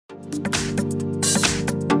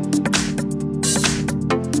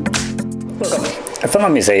Welcome. My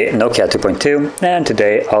name is a NOKIA 2.2 and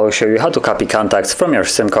today I'll show you how to copy contacts from your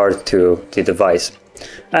SIM card to the device.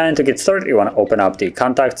 And to get started, you want to open up the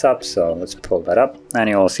contacts app, so let's pull that up and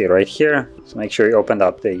you will see it right here. So make sure you open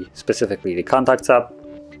up specifically the contacts app.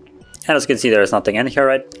 And as you can see, there is nothing in here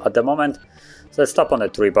right at the moment. So let's tap on the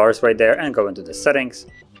three bars right there and go into the settings.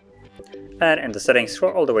 And in the settings,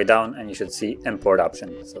 scroll all the way down and you should see import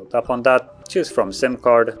option. So tap on that, choose from SIM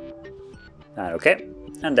card, and okay.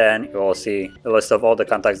 And then you will see the list of all the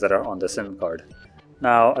contacts that are on the SIM card.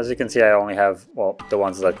 Now, as you can see, I only have, well, the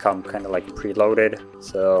ones that come kind of like preloaded.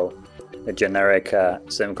 So the generic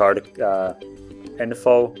SIM card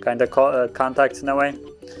info kind of contacts in a way.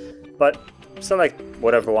 But select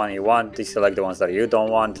whatever one you want, deselect the ones that you don't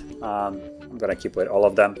want. I'm gonna keep with all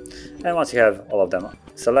of them. And once you have all of them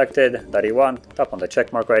selected that you want, tap on the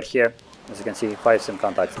check mark right here. As you can see, 5 SIM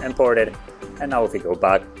contacts imported. And now if we go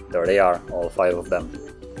back, there they are, all 5 of them.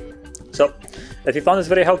 So if you found this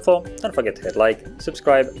video helpful, don't forget to hit like,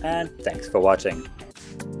 subscribe, and thanks for watching.